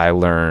 I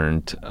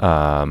learned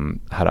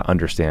how to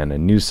understand a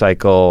news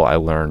cycle. I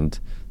learned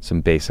some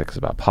basics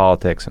about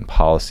politics and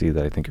policy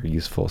that I think are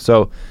useful.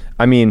 So,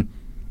 I mean,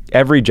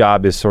 every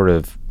job is sort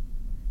of,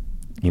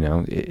 you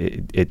know,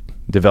 it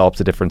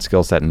develops a different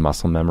skill set and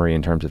muscle memory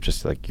in terms of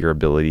just like your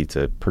ability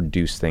to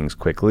produce things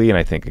quickly. And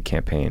I think a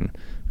campaign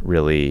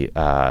really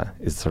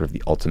is sort of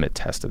the ultimate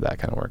test of that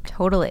kind of work.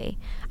 Totally.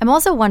 I'm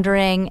also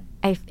wondering,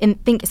 I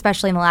think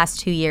especially in the last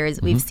 2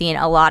 years, we've seen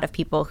a lot of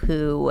people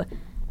who,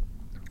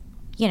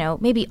 you know,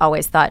 maybe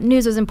always thought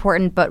news was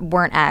important but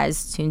weren't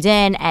as tuned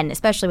in, and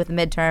especially with the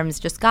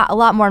midterms, just got a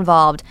lot more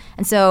involved.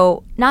 And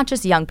so not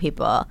just young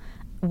people,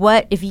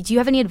 do you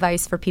have any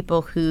advice for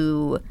people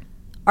who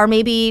are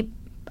maybe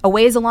a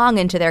ways along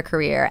into their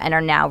career and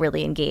are now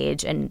really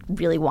engaged and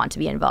really want to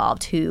be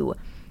involved, who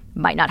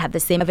might not have the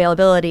same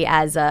availability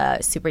as a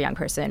super young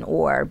person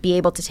or be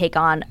able to take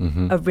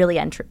on a really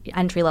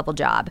entry-level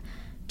job?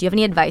 Do you have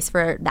any advice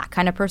for that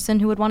kind of person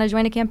who would want to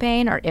join a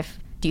campaign? Or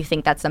do you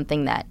think that's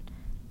something that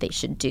they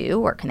should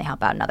do, or can they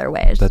help out in other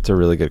ways? That's a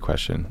really good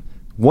question.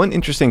 One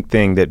interesting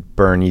thing that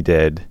Bernie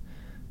did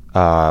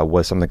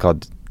was something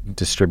called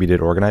distributed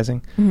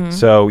organizing.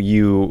 So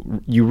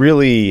you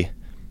really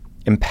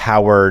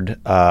empowered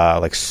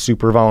like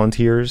super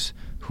volunteers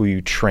who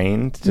you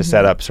trained to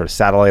set up sort of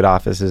satellite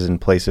offices in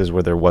places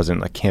where there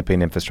wasn't a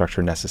campaign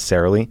infrastructure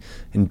necessarily.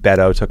 And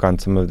Beto took on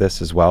some of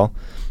this as well.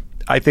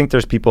 I think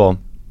there's people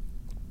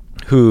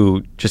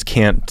who just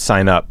can't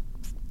sign up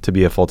to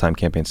be a full-time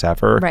campaign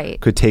staffer,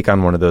 could take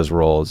on one of those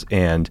roles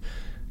and,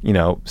 you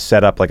know,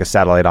 set up like a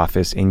satellite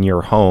office in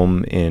your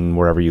home in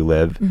wherever you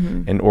live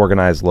and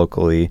organize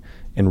locally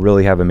and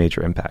really have a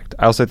major impact.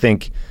 I also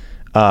think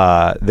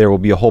there will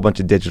be a whole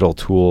bunch of digital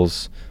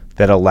tools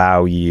that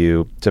allow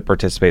you to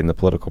participate in the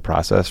political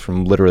process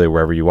from literally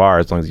wherever you are,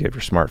 as long as you have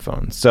your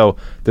smartphone. So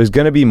there's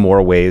going to be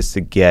more ways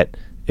to get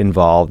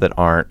involved that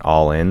aren't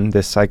all in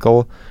this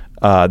cycle.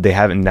 They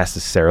haven't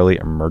necessarily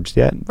emerged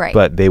yet,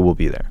 but they will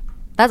be there.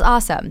 That's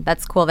awesome.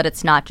 That's cool that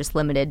it's not just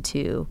limited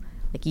to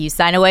like you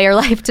sign away your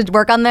life to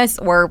work on this,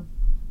 or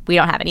we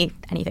don't have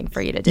anything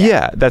for you to do.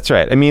 Yeah, that's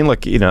right. I mean,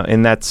 look, you know,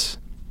 and that's,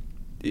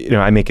 you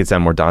know, I make it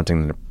sound more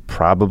daunting than it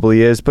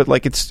probably is, but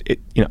like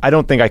you know, I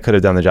don't think I could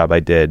have done the job I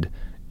did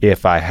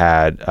if I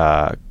had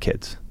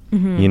kids.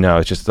 You know,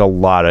 it's just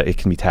it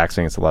can be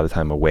taxing. It's a lot of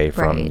time away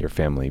from your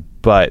family,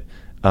 but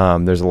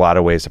there's a lot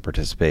of ways to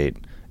participate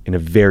in a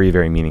very,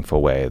 very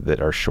meaningful way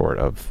that are short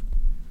of,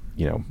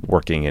 you know,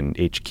 working in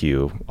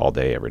HQ all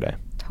day, every day.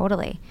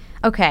 Totally.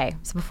 Okay,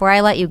 so before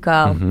I let you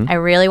go, I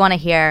really want to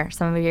hear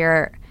some of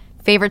your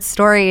favorite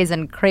stories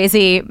and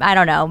crazy, I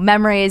don't know,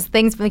 memories,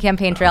 things from the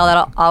campaign trail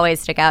that'll always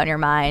stick out in your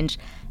mind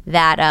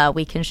that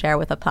we can share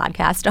with a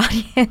podcast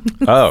audience.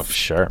 Oh,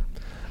 sure.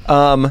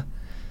 Let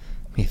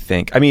me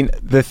think. I mean,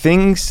 the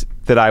things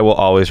that I will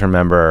always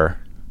remember,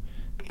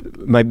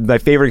 my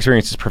favorite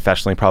experiences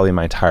professionally probably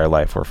my entire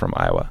life were from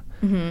Iowa.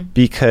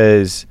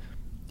 Because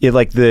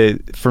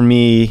for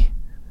me,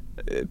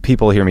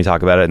 people hear me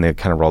talk about it and they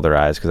kind of roll their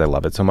eyes because I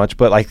love it so much.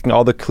 But like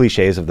all the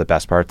cliches of the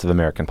best parts of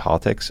American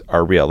politics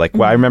are real. Like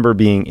I remember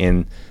being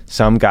in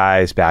some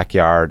guy's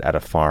backyard at a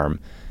farm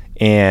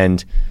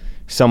and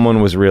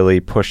someone was really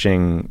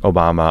pushing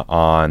Obama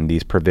on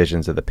these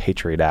provisions of the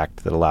Patriot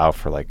Act that allow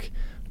for like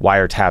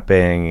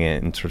wiretapping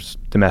and sort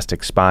of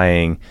domestic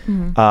spying.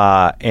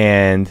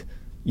 And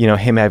you know,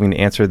 him having to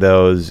answer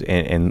those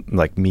and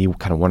like me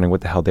kind of wondering what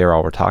the hell they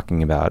all were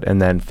talking about.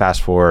 And then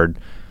fast forward,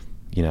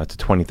 you know, to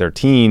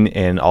 2013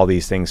 and all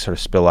these things sort of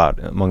spill out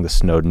among the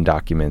Snowden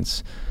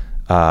documents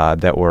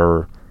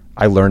that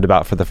I learned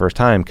about for the first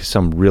time because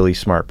some really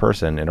smart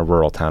person in a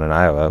rural town in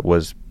Iowa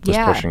was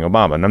pushing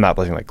Obama. And I'm not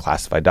looking like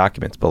classified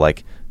documents, but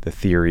like the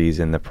theories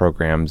and the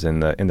programs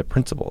and the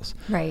principles.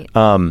 Right.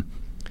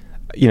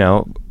 You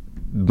know,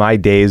 my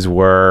days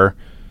were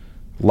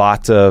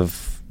lots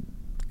of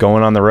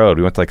going on the road.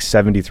 We went to like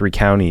 73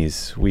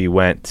 counties. We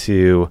went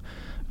to,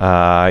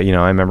 I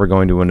remember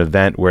going to an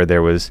event where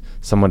there was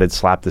someone had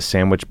slapped a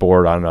sandwich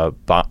board on a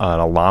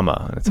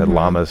llama, and it said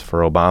 "Llamas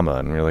for Obama,"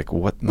 and we were like,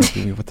 "What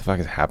the fuck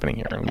is happening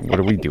here? What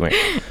are we doing?"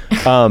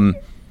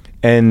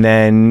 And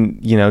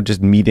then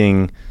just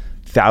meeting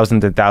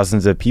thousands and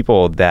thousands of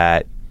people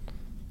that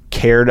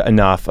cared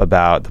enough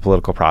about the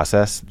political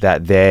process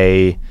that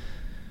they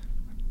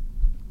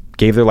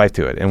gave their life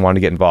to it and wanted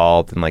to get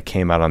involved and like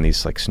came out on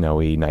these like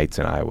snowy nights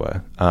in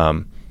Iowa.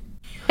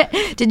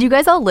 Did you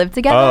guys all live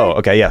together? Oh,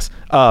 okay, yes.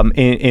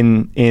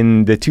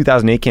 In the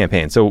 2008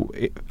 campaign. So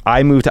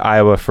I moved to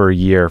Iowa for a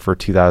year for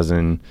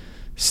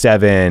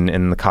 2007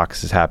 and the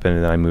caucuses happened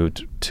and then I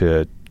moved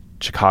to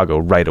Chicago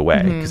right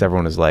away because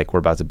everyone was like, we're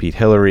about to beat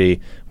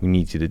Hillary. We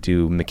need you to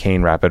do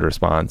McCain rapid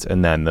response.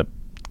 And then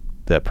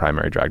the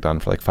primary dragged on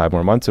for like 5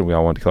 more months and we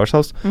all wanted to kill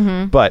ourselves.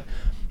 But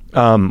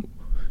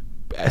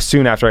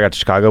soon after I got to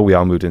Chicago, we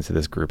all moved into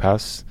this group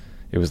house.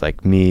 It was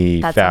like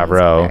me, that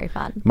Favreau,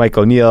 Mike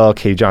O'Neill,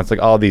 Katie Johnson,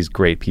 like all these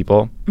great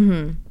people.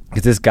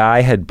 Because this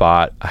guy had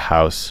bought a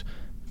house,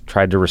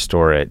 tried to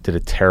restore it, did a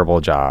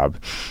terrible job.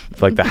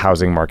 Like the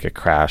housing market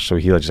crashed, so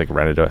he just like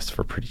rented us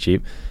for pretty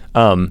cheap.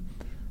 But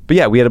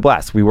yeah, we had a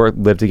blast. We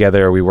lived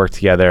together, we worked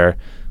together.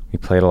 We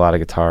played a lot of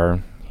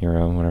Guitar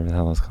Hero, whatever the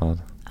hell it's called.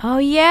 Oh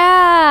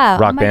yeah,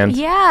 Rock band.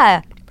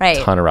 Yeah, right.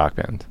 Ton of Rock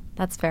Band.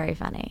 That's very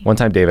funny. One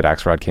time David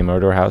Axelrod came over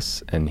to our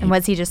house and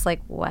was he just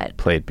like what?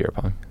 Played beer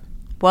pong.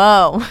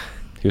 Whoa.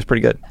 He was pretty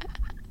good.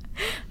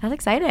 That's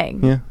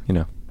exciting.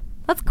 Yeah,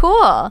 That's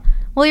cool.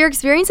 Well, your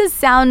experiences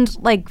sound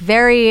like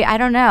very, I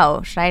don't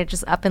know, should I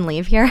just up and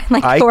leave here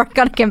and go work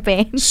on a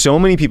campaign? So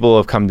many people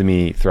have come to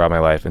me throughout my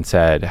life and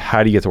said,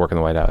 how do you get to work in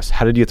the White House?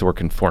 How did you get to work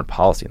in foreign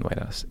policy in the White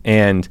House?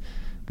 And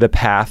the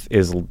path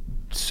is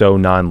so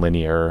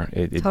non-linear.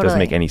 It doesn't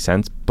make any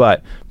sense.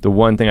 But the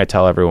one thing I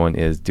tell everyone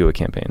is do a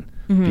campaign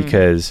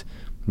because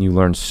you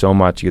learn so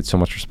much. You get so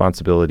much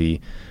responsibility.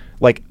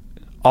 Like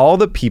all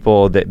the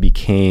people that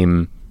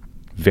became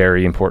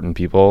very important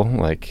people,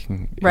 like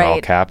in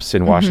all caps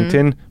in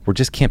Washington, were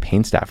just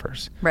campaign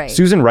staffers. Right.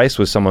 Susan Rice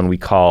was someone we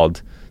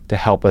called to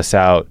help us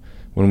out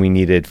when we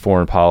needed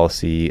foreign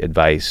policy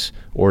advice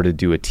or to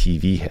do a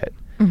TV hit.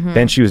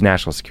 Then she was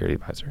national security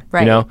advisor.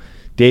 Right.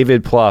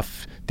 David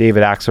Plouffe,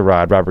 David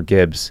Axelrod, Robert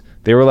Gibbs,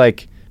 they were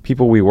like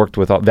people we worked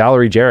with.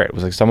 Valerie Jarrett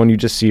was like someone you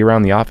just see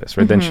around the office,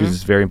 right? Then she was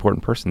this very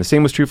important person. The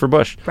same was true for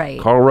Bush. Right.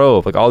 Karl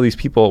Rove, like all these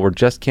people were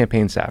just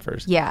campaign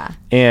staffers. Yeah.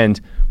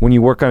 And when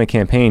you work on a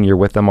campaign, you're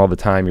with them all the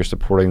time, you're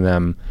supporting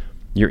them,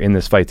 you're in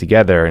this fight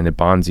together, and it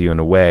bonds you in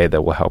a way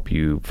that will help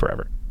you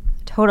forever.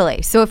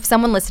 Totally. So if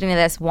someone listening to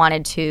this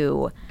wanted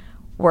to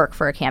work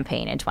for a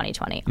campaign in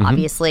 2020,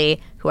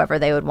 obviously whoever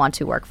they would want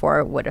to work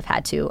for would have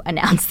had to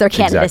announce their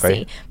candidacy.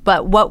 Exactly.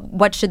 But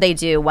what should they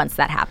do once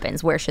that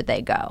happens? Where should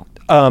they go?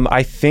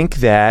 I think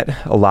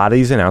that a lot of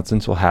these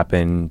announcements will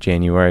happen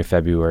January,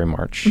 February,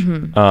 March.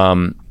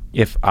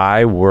 If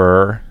I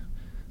were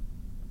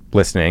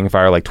listening, if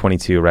I were like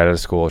 22, right out of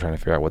school, trying to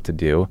figure out what to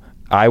do,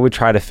 I would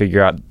try to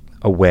figure out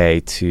a way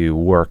to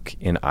work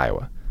in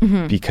Iowa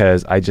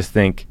because I just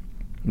think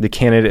the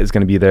candidate is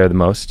going to be there the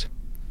most.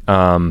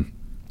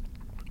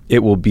 It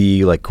will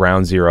be like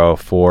ground zero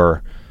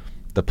for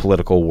the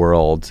political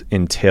world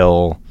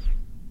until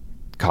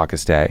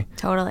caucus day.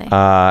 Totally.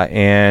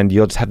 And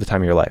you'll just have the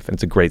time of your life. And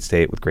it's a great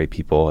state with great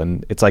people.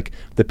 And it's like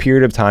the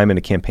period of time in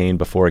a campaign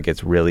before it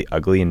gets really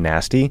ugly and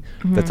nasty,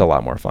 that's a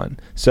lot more fun.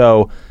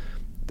 So,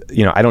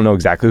 I don't know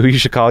exactly who you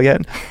should call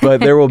yet,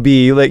 but there will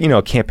be like,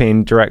 a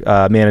campaign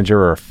manager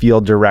or a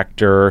field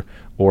director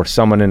or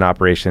someone in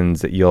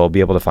operations that you'll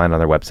be able to find on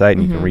their website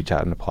and you can reach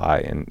out and apply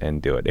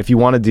and do it. If you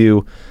want to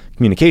do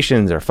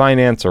communications or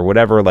finance or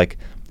whatever, like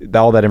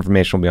all that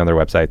information will be on their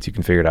websites. You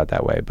can figure it out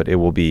that way, but it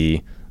will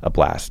be a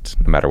blast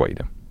no matter what you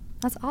do.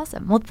 That's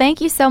awesome. Well,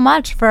 thank you so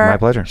much for My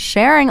pleasure.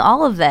 sharing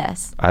all of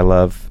this. I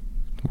love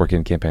working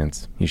in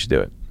campaigns. You should do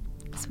it.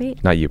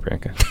 Sweet. Not you,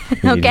 Priyanka.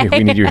 Okay.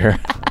 We need you here.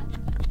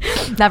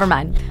 Never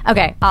mind.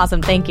 Okay,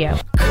 awesome. Thank you.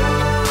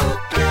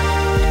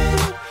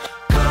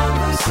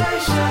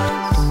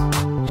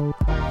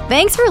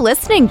 Thanks for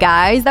listening,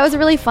 guys. That was a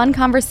really fun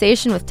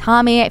conversation with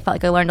Tommy. I felt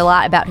like I learned a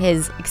lot about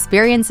his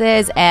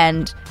experiences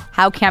and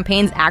how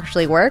campaigns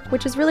actually work,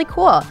 which is really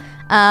cool.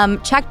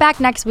 Check back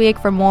next week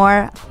for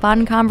more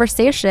fun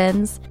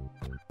conversations.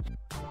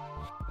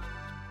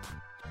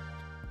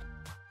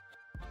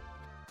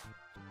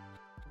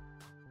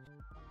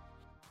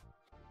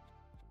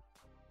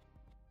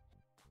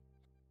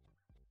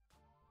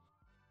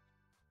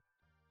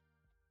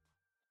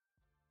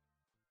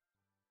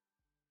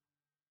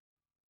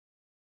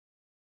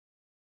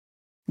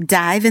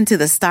 Dive into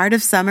the start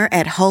of summer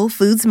at Whole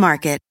Foods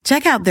Market.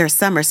 Check out their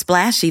Summer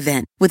Splash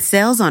event with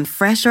sales on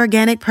fresh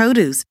organic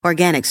produce,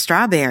 organic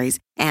strawberries,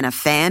 and a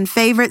fan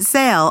favorite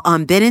sale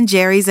on Ben &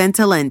 Jerry's and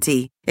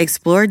Talenti.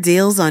 Explore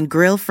deals on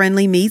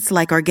grill-friendly meats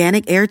like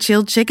organic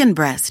air-chilled chicken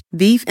breast,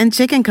 beef and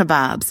chicken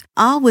kebabs,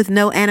 all with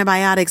no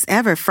antibiotics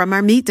ever from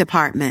our meat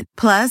department.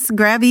 Plus,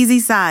 grab easy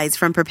sides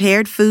from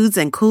prepared foods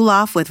and cool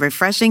off with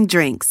refreshing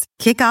drinks.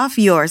 Kick off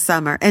your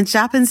summer and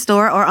shop in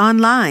store or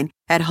online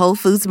at Whole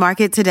Foods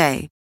Market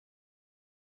today.